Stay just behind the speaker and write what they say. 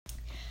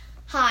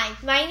Hi,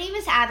 my name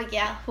is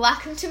Abigail.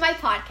 Welcome to my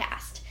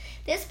podcast.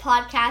 This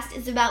podcast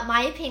is about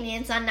my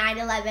opinions on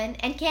 9/11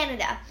 and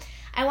Canada.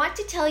 I want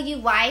to tell you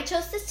why I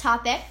chose this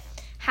topic,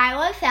 how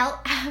I felt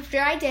after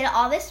I did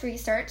all this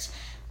research,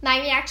 my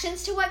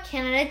reactions to what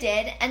Canada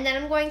did, and then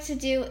I'm going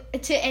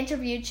to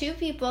interview two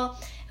people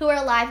who were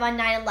alive on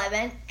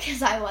 9/11,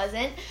 because I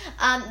wasn't.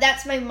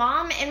 That's my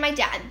mom and my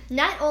dad.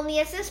 Not only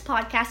is this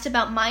podcast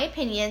about my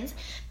opinions,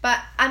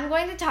 but I'm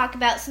going to talk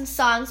about some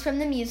songs from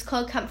the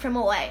musical Come From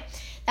Away.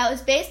 That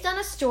was based on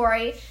a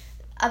story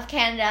of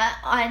Canada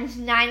on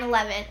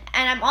 9/11,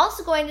 and I'm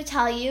also going to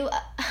tell you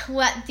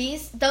what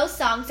those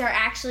songs are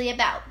actually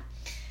about.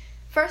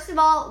 First of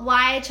all,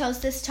 why I chose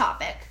this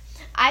topic.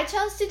 I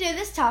chose to do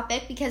this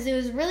topic because it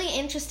was really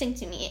interesting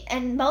to me,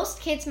 and most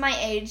kids my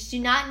age do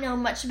not know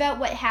much about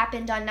what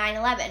happened on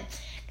 9/11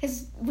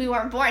 because we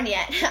weren't born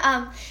yet.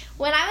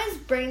 When I was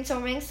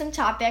brainstorming some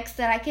topics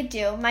that I could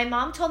do, my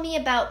mom told me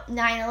about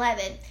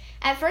 9/11.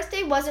 At first,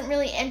 I wasn't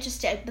really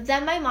interested, but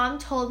then my mom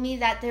told me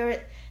that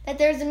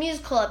there's a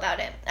musical about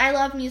it. I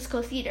love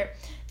musical theater.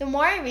 The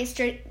more I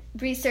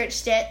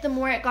researched it, the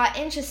more it got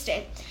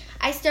interesting.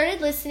 I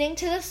started listening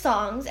to the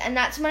songs, and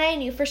that's when I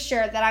knew for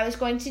sure that I was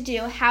going to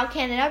do How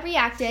Canada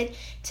Reacted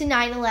to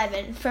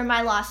 9/11 for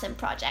my Lawson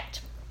project.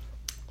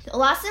 The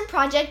Lawson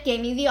project gave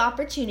me the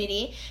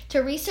opportunity to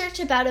research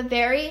about a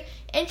very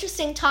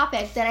interesting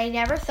topic that I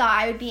never thought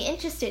I would be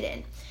interested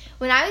in.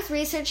 When I was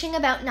researching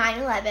about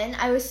 9/11,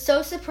 I was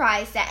so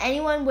surprised that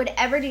anyone would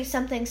ever do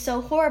something so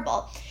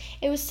horrible.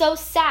 It was so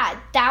sad.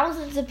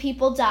 Thousands of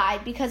people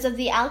died because of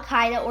the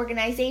Al-Qaeda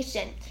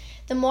organization.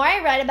 The more I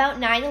read about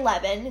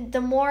 9/11, the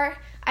more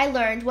I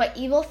learned what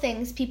evil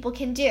things people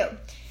can do.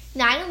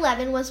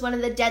 9/11 was one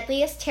of the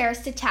deadliest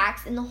terrorist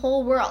attacks in the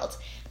whole world.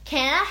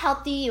 Canada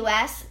helped the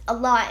U.S. a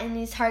lot in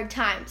these hard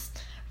times.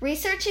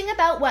 Researching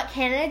about what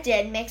Canada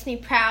did makes me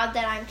proud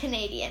that I'm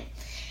Canadian.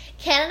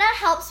 Canada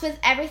helped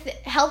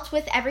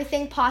with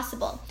everything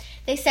possible.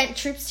 They sent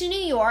troops to New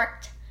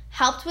York,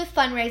 helped with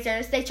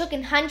fundraisers. They took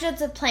in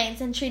hundreds of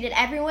planes and treated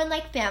everyone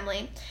like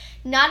family.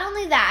 Not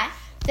only that,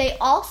 they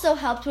also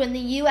helped when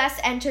the U.S.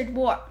 entered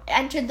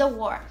the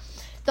war.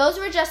 Those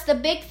were just the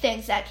big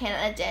things that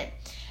Canada did.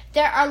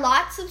 There are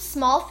lots of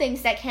small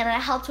things that Canada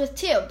helped with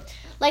too,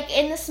 like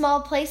in the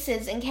small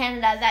places in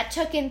Canada that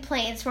took in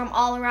planes from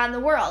all around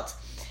the world.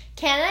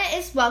 Canada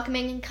is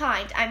welcoming and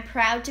kind. I'm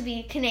proud to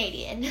be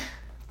Canadian.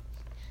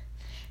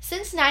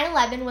 Since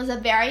 9/11 was a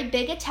very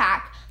big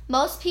attack,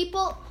 most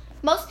people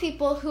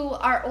who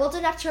are old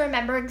enough to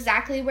remember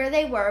exactly where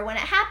they were when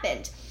it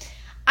happened.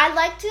 I'd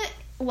like to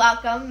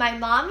welcome my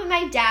mom and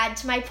my dad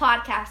to my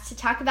podcast to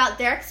talk about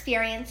their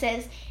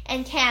experiences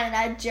in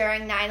Canada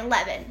during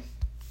 9/11.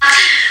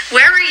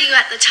 Where were you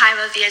at the time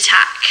of the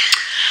attack?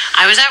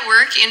 I was at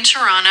work in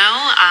Toronto.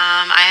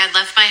 I had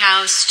left my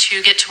house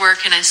to get to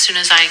work, and as soon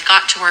as I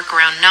got to work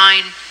around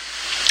 9,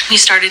 we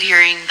started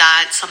hearing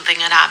that something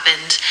had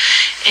happened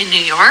in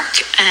New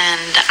York,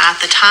 and at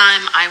the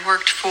time I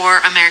worked for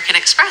American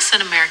Express,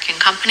 an American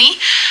company,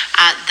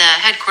 at the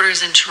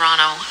headquarters in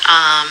Toronto,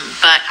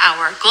 but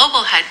our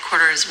global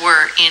headquarters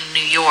were in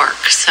New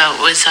York, so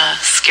it was a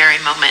scary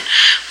moment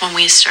when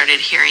we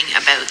started hearing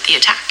about the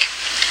attack.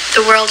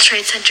 The World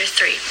Trade Center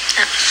 3.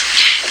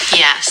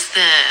 Yes,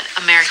 the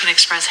American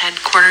Express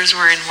headquarters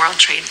were in World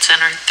Trade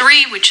Center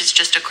 3, which is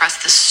just across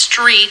the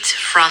street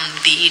from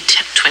the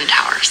Twin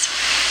Towers.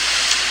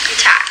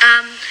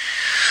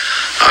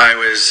 I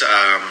was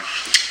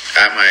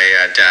at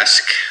my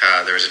desk.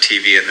 There was a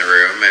TV in the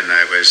room, and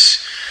I was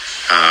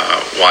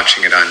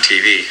watching it on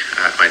TV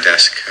at my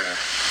desk.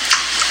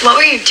 What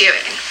were you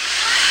doing?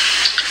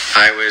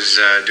 I was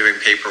doing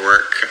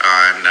paperwork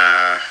on...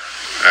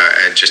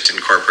 I had just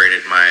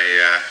incorporated my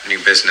new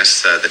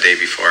business the day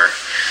before,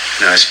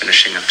 and I was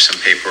finishing up some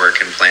paperwork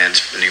and plans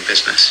for the new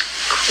business.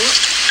 Cool.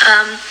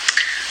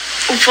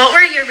 What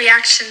were your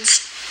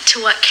reactions to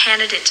what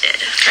Canada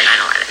did for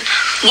 9/11?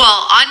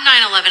 Well, on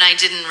 9/11, I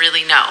didn't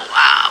really know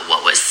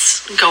what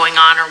was going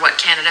on or what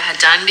Canada had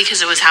done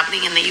because it was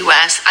happening in the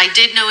U.S. I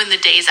did know in the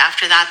days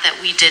after that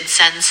we did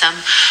send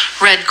some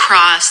Red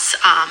Cross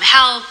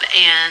help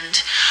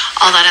and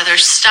all that other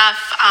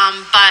stuff,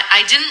 but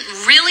I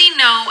didn't really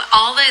know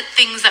all the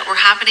things that were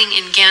happening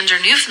in Gander,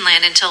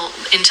 Newfoundland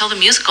until the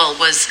musical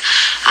was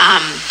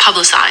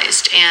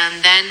publicized.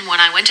 And then when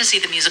I went to see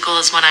the musical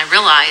is when I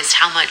realized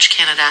how much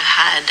Canada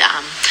had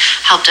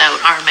helped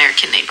out our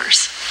American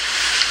neighbors.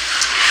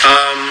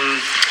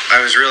 I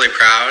was really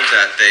proud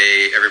that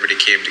everybody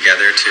came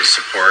together to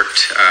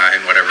support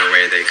in whatever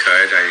way they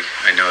could.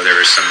 I know there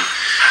were some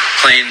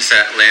planes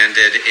that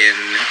landed in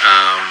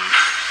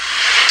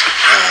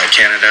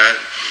Canada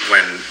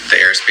when the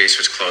airspace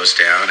was closed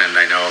down, and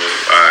I know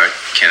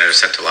Canada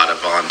sent a lot of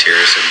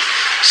volunteers and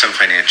some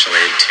financial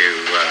aid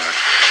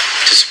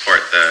to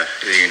support the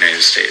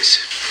United States.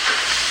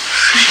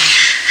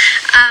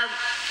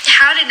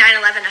 How did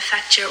 9/11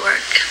 affect your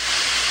work?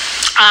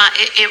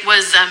 It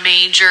was a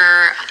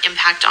major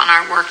impact on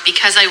our work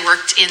because I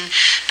worked in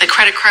the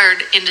credit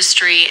card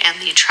industry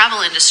and the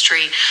travel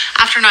industry.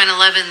 After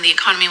 9/11, the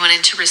economy went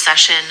into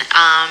recession.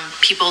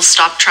 People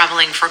stopped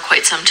traveling for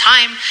quite some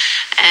time,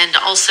 and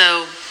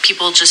also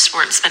people just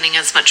weren't spending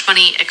as much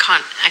money.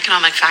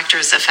 Economic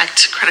factors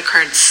affect credit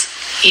cards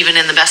even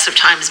in the best of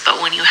times,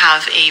 but when you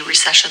have a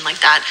recession like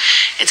that,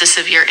 it's a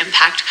severe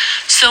impact.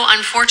 So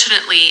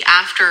unfortunately,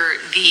 after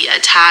the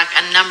attack,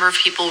 a number of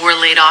people were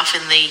laid off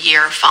in the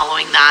year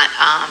following that.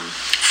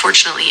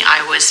 Fortunately,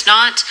 I was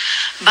not,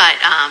 but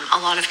a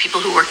lot of people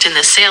who worked in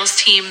the sales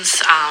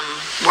teams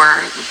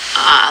were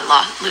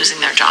losing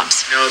their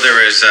jobs. You know,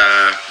 there was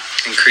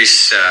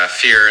increased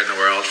fear in the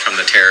world from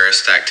the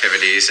terrorist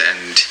activities,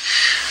 and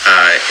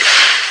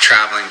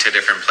traveling to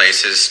different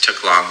places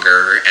took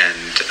longer,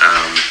 and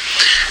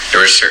there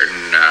were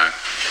certain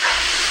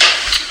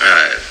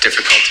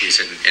difficulties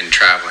in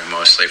traveling,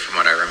 mostly from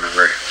what I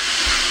remember.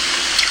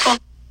 Cool.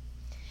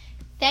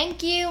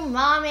 Thank you,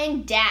 Mom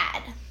and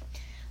Dad.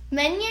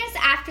 Many years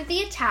after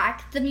the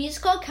attack, the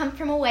musical Come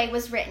From Away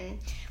was written.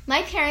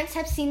 My parents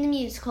have seen the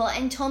musical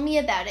and told me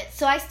about it,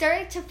 so I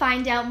started to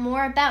find out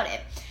more about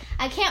it.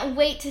 I can't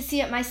wait to see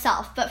it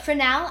myself, but for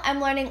now,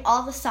 I'm learning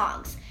all the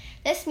songs.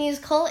 This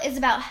musical is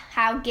about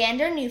how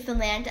Gander,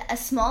 Newfoundland, a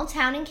small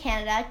town in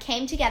Canada,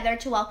 came together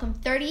to welcome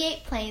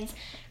 38 planes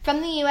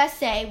from the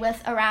USA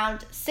with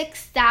around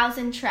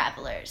 6,000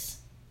 travelers.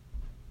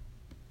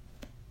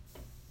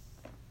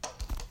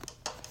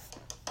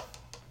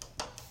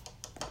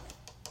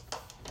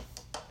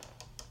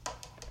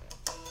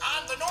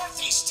 On the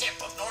northeast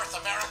tip of North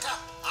America,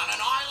 on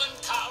an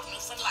island called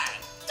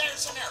Newfoundland,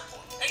 there's an airport.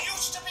 It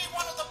used to be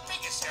one of the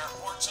biggest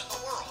airports in the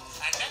world,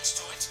 and next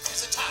to it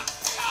is a town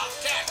called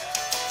Gander.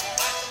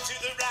 Welcome to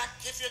the Rock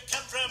if you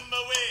come from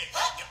away.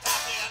 You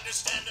probably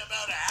understand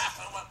about half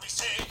of what we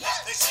say.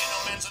 They say no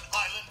man's an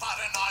island,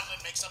 but an island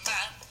makes a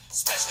man,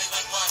 especially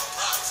when one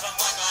comes from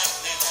one like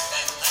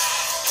Newfoundland.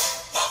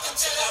 Welcome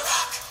to the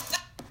Rock.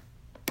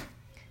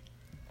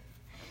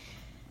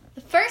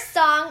 The first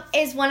song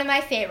is one of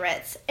my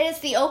favorites. It is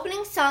the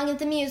opening song of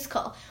the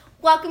musical,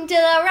 Welcome to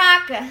the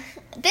Rock.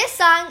 This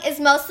song is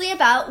mostly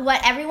about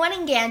what everyone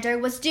in Gander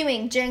was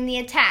doing during the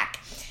attack.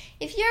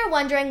 If you're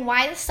wondering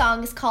why the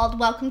song is called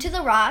Welcome to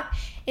the Rock,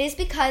 it is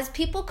because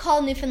people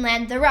call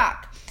Newfoundland the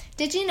Rock.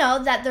 Did you know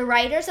that the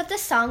writers of the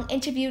song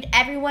interviewed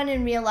everyone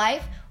in real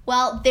life?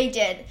 Well, they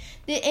did.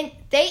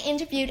 They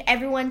interviewed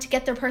everyone to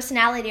get their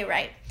personality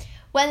right.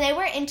 When they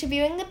were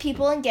interviewing the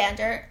people in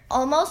Gander,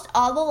 almost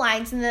all the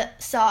lines in the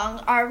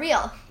song are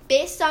real,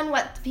 based on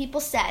what the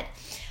people said.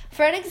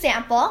 For an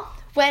example,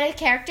 when a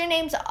character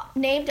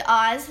named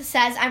Oz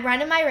says, "I'm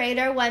running my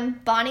radar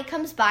when Bonnie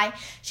comes by,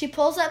 she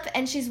pulls up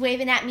and she's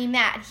waving at me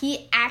mad."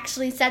 He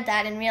actually said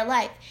that in real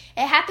life.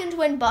 It happened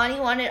when Bonnie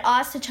wanted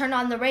Oz to turn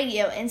on the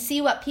radio and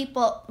see what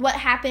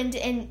happened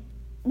in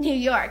New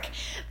York.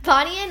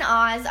 Bonnie and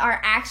Oz are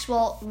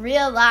actual,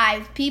 real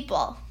live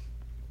people.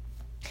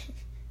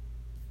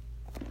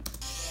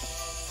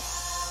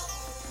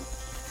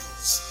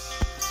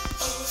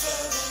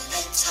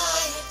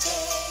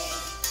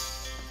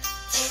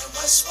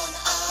 Was one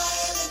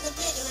aisle in the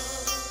middle.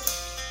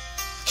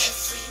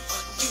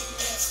 Everyone knew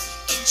every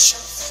inch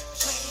of that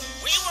plane.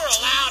 We were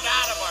allowed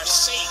out of our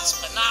seats,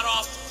 but not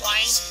off the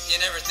plane.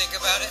 You never think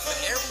about it, but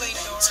airplane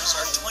doors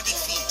are 20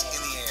 feet in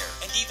the air.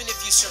 And even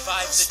if you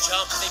survived the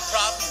jump, they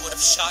probably would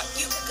have shot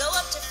you. You could go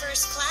up to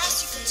first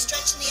class, you could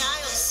stretch in the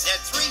aisles. They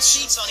had 3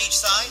 seats on each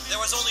side. There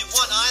was only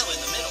one aisle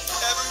in the middle.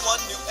 Everyone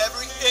knew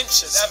every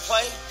inch of that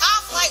plane.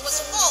 Our flight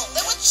was full.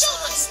 There were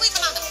children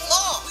sleeping on the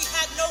floor. We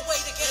had no way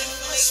to get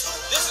information.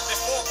 This is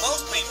before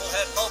most people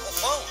had mobile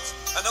phones,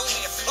 and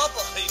only a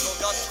couple people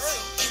got through.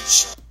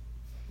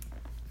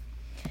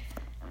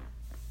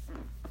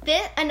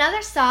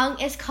 Another song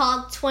is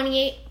called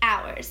 28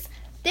 Hours.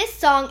 This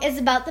song is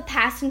about the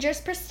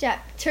passengers'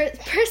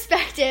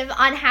 perspective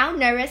on how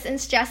nervous and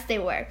stressed they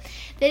were.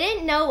 They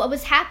didn't know what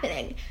was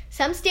happening.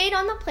 Some stayed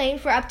on the plane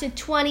for up to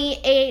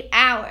 28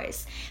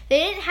 hours. They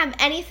didn't have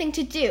anything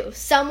to do.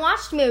 Some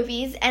watched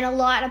movies, and a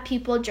lot of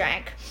people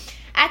drank.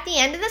 At the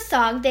end of the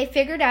song, they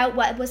figured out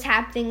what was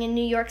happening in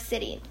New York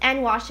City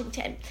and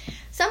Washington.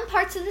 Some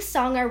parts of the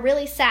song are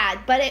really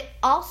sad, but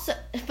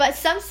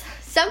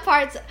some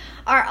parts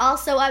are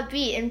also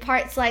upbeat, in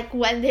parts like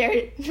when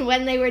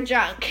they were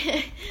drunk.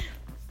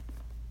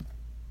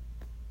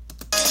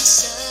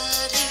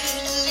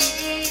 Suddenly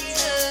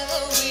the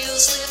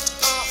wheels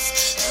lift off,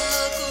 the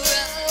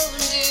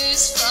ground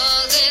is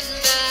falling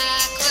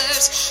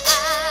backwards. I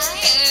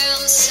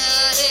am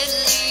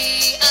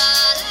suddenly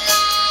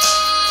alive.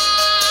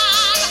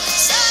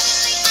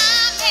 Suddenly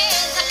I'm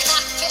in the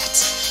cockpit.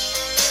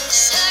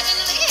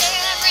 Suddenly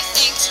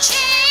everything's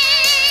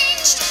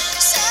changed.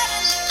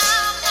 Suddenly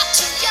I'm not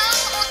too young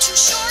or too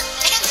short,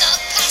 and the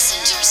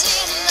passengers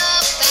in the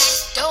back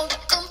don't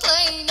complain.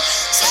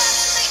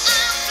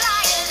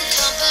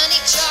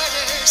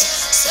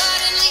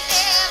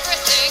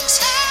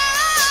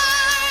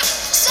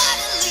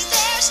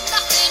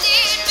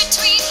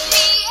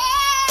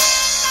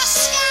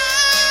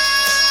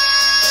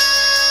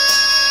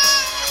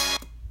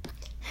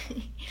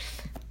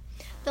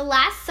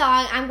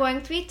 song I'm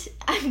going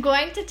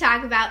to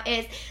talk about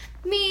is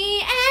Me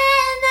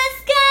and the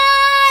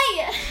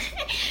Sky.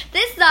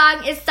 This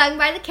song is sung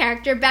by the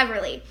character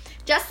Beverly.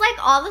 Just like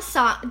all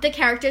the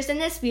characters in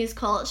this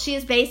musical, she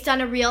is based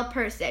on a real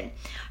person.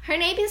 Her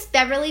name is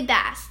Beverly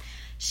Bass.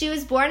 She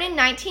was born in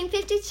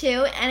 1952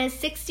 and is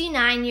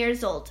 69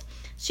 years old.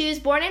 She was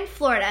born in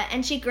Florida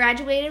and she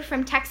graduated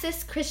from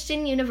Texas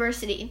Christian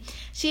University.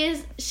 She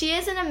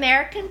is an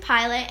American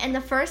pilot and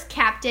the first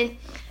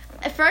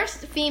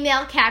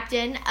female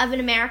captain of an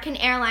American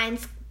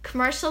Airlines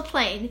commercial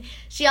plane.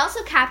 She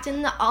also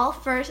captained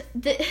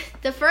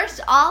the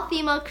first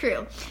all-female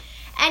crew.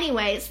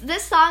 Anyways,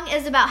 this song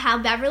is about how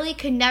Beverly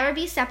could never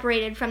be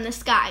separated from the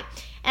sky,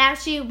 and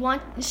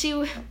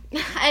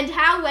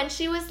how when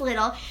she was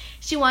little,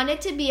 she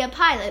wanted to be a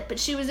pilot, but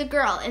she was a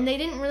girl, and they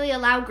didn't really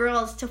allow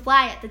girls to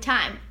fly at the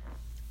time.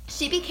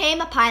 She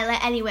became a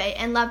pilot anyway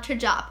and loved her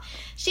job.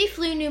 She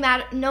flew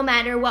no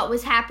matter what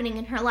was happening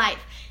in her life.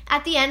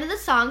 At the end of the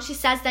song, she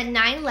says that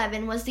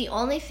 9/11 was the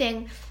only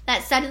thing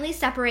that suddenly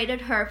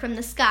separated her from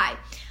the sky.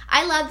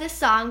 I love this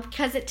song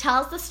because it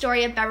tells the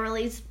story of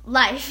Beverly's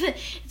life.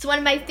 It's one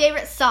of my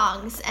favorite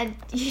songs, and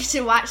you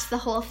should watch the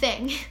whole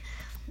thing.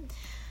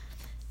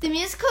 The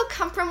musical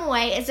Come From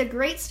Away is a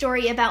great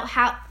story about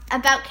Canada's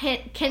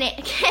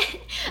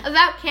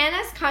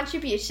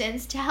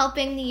contributions to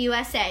helping the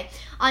USA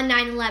on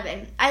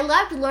 9/11. I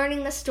loved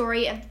learning the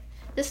story of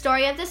this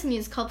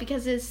musical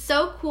because it is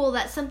so cool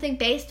that something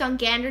based on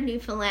Gander,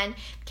 Newfoundland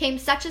became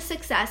such a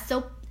success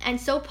so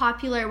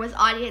popular with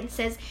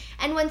audiences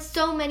and won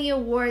so many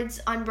awards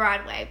on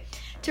Broadway.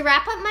 To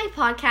wrap up my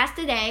podcast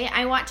today,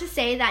 I want to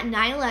say that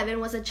 9/11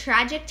 was a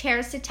tragic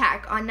terrorist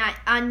attack on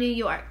New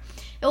York.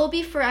 It will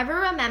be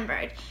forever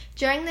remembered.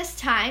 During this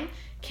time,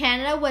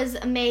 Canada was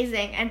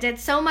amazing and did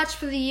so much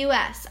for the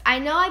U.S. I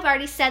know I've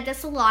already said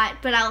this a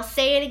lot, but I'll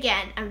say it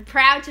again. I'm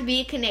proud to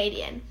be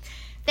Canadian.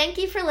 Thank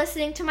you for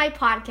listening to my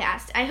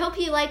podcast. I hope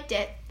you liked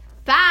it.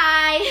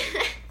 Bye!